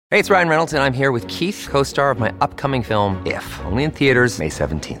Hey, it's Ryan Reynolds, and I'm here with Keith, co-star of my upcoming film, If, only in theaters May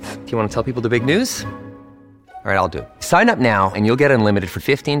 17th. Do you want to tell people the big news? All right, I'll do it. Sign up now and you'll get unlimited for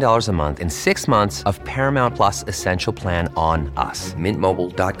 $15 a month and 6 months of Paramount Plus Essential Plan on us.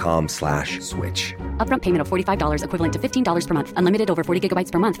 MintMobile.com/switch. Upfront payment of $45 equivalent to $15 per month. Unlimited over 40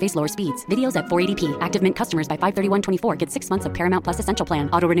 gigabytes per month. Face lower speeds. Videos at 480p. Active Mint customers by 531.24 get 6 months of Paramount Plus Essential Plan.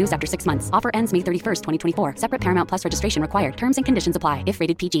 Auto renews after 6 months. Offer ends May 31st, 2024. Separate Paramount Plus registration required. Terms and conditions apply if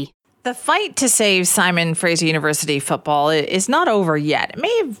rated PG. The fight to save Simon Fraser University football is not over yet. It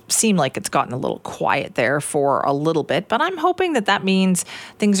may have seemed like it's gotten a little quiet there for a little bit, but I'm hoping that means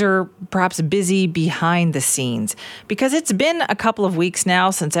things are perhaps busy behind the scenes, because it's been a couple of weeks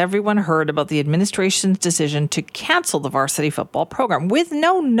now since everyone heard about the administration's decision to cancel the varsity football program with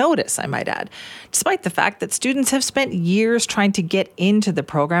no notice, I might add, despite the fact that students have spent years trying to get into the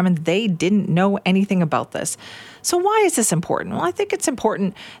program and they didn't know anything about this. So why is this important? Well, I think it's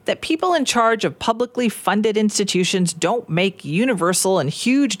important that people in charge of publicly funded institutions don't make universal and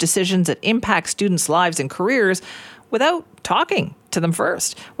huge decisions that impact students' lives and careers without talking to them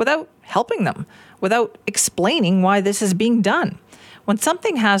first, without helping them, without explaining why this is being done. When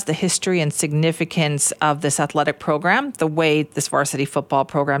something has the history and significance of this athletic program, the way this varsity football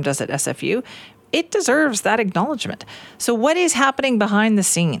program does at SFU, it deserves that acknowledgement. So what is happening behind the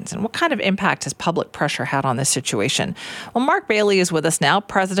scenes, and what kind of impact has public pressure had on this situation? Well, Mark Bailey is with us now,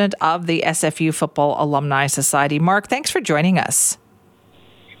 president of the SFU Football Alumni Society. Mark, thanks for joining us.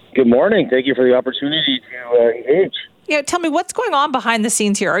 Good morning. Thank you for the opportunity to engage. Yeah, tell me, what's going on behind the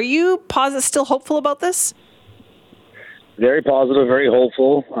scenes here? Are you still hopeful about this? Very positive, very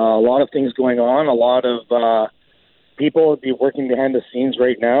hopeful. A lot of things going on, a lot of people will be working behind the scenes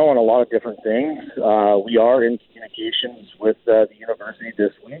right now on a lot of different things. We are in communications with the university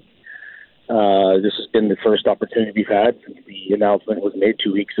this week. This has been the first opportunity we've had since the announcement was made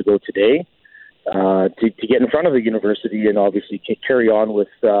 2 weeks ago today to get in front of the university and obviously carry on with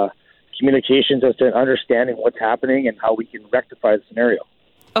communications as to understanding what's happening and how we can rectify the scenario.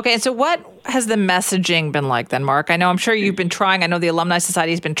 Okay, so what has the messaging been like then, Mark? I'm sure you've been trying. I know the Alumni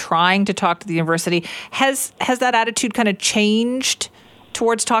Society has been trying to talk to the university. Has that attitude kind of changed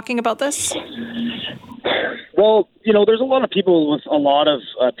towards talking about this? Well, there's a lot of people with a lot of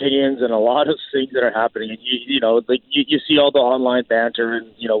opinions and a lot of things that are happening. And you see all the online banter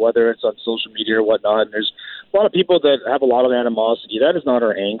and, whether it's on social media or whatnot. And there's a lot of people that have a lot of animosity. That is not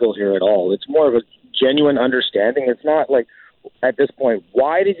our angle here at all. It's more of a genuine understanding. It's not like, at this point,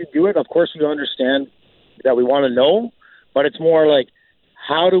 why did you do it? Of course, you understand that we want to know, but it's more like,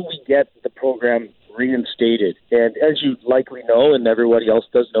 how do we get the program reinstated? And as you likely know, and everybody else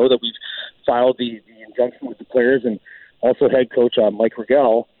does know, that we've filed the injunction with the players and also head coach Mike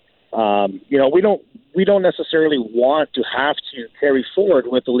Rigel. We don't necessarily want to have to carry forward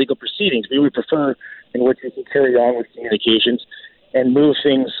with the legal proceedings. We would prefer in which we can carry on with communications and move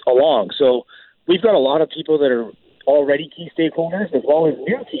things along. So we've got a lot of people that are already key stakeholders, as well as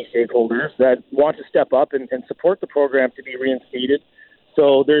new key stakeholders that want to step up and support the program to be reinstated.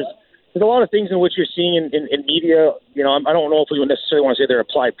 So there's a lot of things in which you're seeing in media. I don't know if we would necessarily want to say they're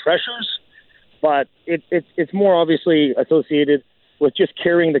applied pressures, but it's more obviously associated with just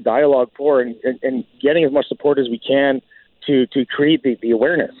carrying the dialogue forward and getting as much support as we can to create the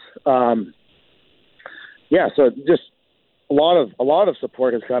awareness. So just a lot of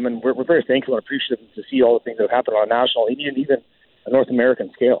support has come, and we're very thankful and appreciative to see all the things that have happened on a national, even a North American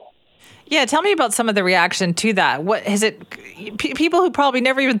scale. Yeah, tell me about some of the reaction to that. What is it? People who probably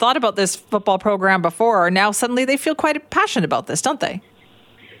never even thought about this football program before are now suddenly they feel quite passionate about this, don't they?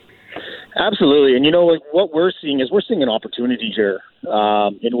 Absolutely, and what we're seeing an opportunity here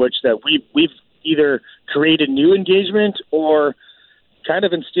in which that we've either created new engagement or kind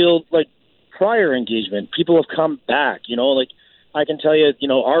of instilled prior engagement. People have come back. I can tell you,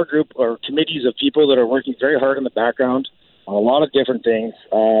 our group or committees of people that are working very hard in the background on a lot of different things.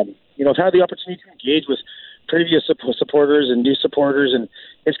 Have had the opportunity to engage with previous supporters and new supporters, and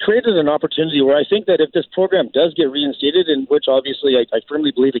it's created an opportunity where I think that if this program does get reinstated, in which obviously I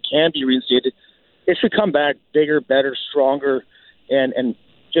firmly believe it can be reinstated, it should come back bigger, better, stronger, and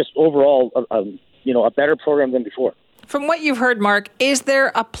just overall, a better program than before. From what you've heard, Mark, is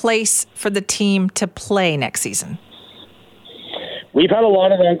there a place for the team to play next season? We've had a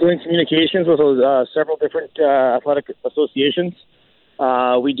lot of ongoing communications with several different athletic associations.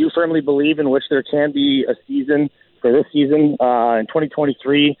 We do firmly believe in which there can be a season for this season in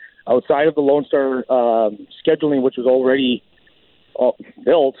 2023 outside of the Lone Star scheduling, which was already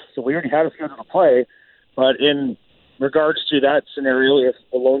built. So we already had a schedule to play. But in regards to that scenario, if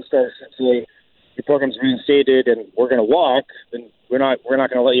the Lone Star should say the program's reinstated and we're going to walk, then we're not going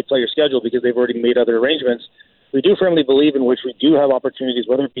to let you play your schedule because they've already made other arrangements. We do firmly believe in which we do have opportunities,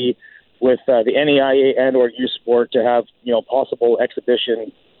 whether it be with the NAIA and or youth sport, to have possible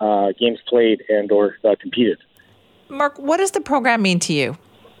exhibition games played and or competed. Mark, what does the program mean to you?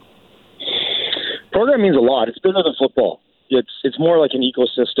 Program means a lot. It's bigger than football. It's more like an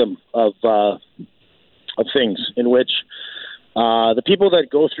ecosystem of things in which the people that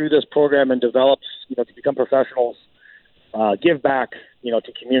go through this program and develop, to become professionals, give back,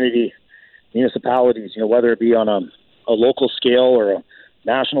 to community, municipalities, whether it be on a local scale or a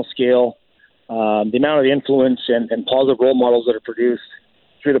national scale. The amount of influence and positive role models that are produced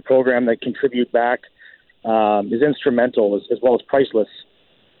through the program that contribute back is instrumental as well as priceless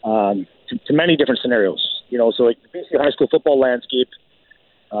to many different scenarios. So like the BC high school football landscape,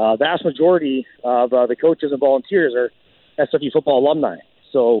 vast majority of the coaches and volunteers are SFU football alumni.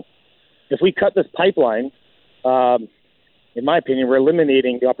 So if we cut this pipeline, in my opinion, we're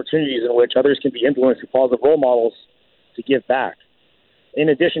eliminating the opportunities in which others can be influenced through positive role models to give back. In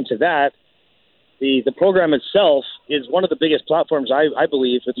addition to that, the program itself is one of the biggest platforms, I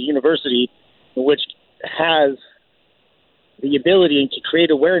believe, at the university, which has the ability to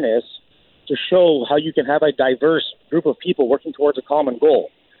create awareness to show how you can have a diverse group of people working towards a common goal.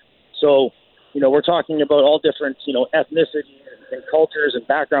 So, we're talking about all different, ethnicities and cultures and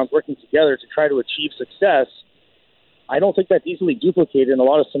backgrounds working together to try to achieve success. I don't think that's easily duplicated in a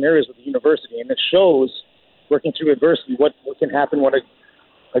lot of scenarios with the university, and it shows working through adversity what can happen when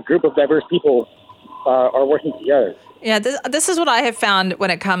a group of diverse people are working together. Yeah, this is what I have found when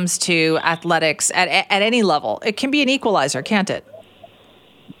it comes to athletics at any level. It can be an equalizer, can't it?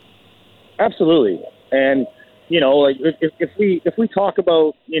 Absolutely. And, like if we talk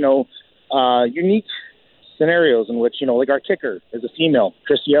about, unique scenarios in which, like our kicker is a female,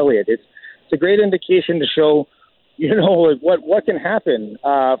 Christy Elliott, it's a great indication to show, what can happen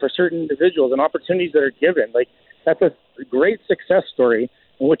for certain individuals and opportunities that are given. Like, that's a great success story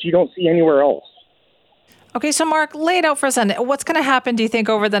in which you don't see anywhere else. Okay, so Mark, lay it out for us. What's going to happen, do you think,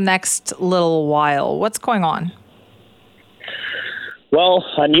 over the next little while? What's going on? Well,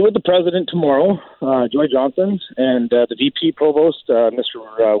 I meet with the president tomorrow, Joy Johnson, and the VP Provost,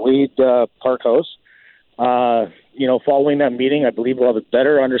 Mr. Wade Parkhouse. Following that meeting, I believe we'll have a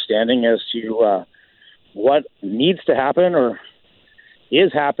better understanding as to what needs to happen or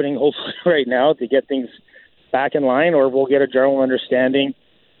is happening, hopefully, right now to get things back in line, or we'll get a general understanding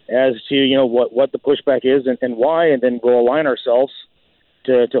as to, what the pushback is and why, and then we'll align ourselves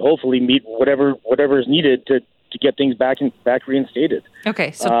to hopefully meet whatever is needed to get things back reinstated.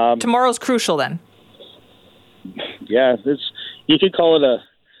 Okay, so tomorrow's crucial then. Yeah, you could call it a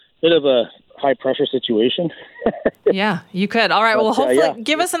bit of a high-pressure situation. Yeah, you could. All right, well, hopefully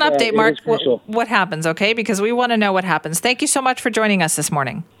give us an update, Mark, what happens, okay? Because we want to know what happens. Thank you so much for joining us this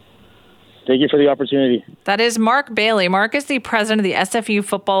morning. Thank you for the opportunity. That is Mark Bailey. Mark is the president of the SFU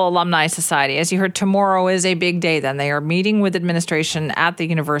Football Alumni Society. As you heard, tomorrow is a big day then. They are meeting with administration at the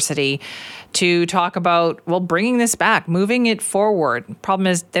university to talk about, bringing this back, moving it forward. Problem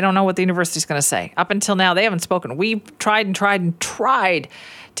is, they don't know what the university is going to say. Up until now, they haven't spoken. We've tried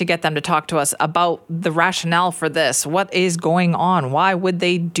to get them to talk to us about the rationale for this. What is going on? Why would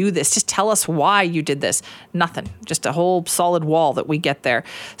they do this? Just tell us why you did this. Nothing. Just a whole solid wall that we get there.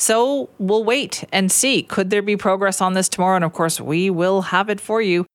 So we'll wait and see. Could there be progress on this tomorrow? And of course, we will have it for you.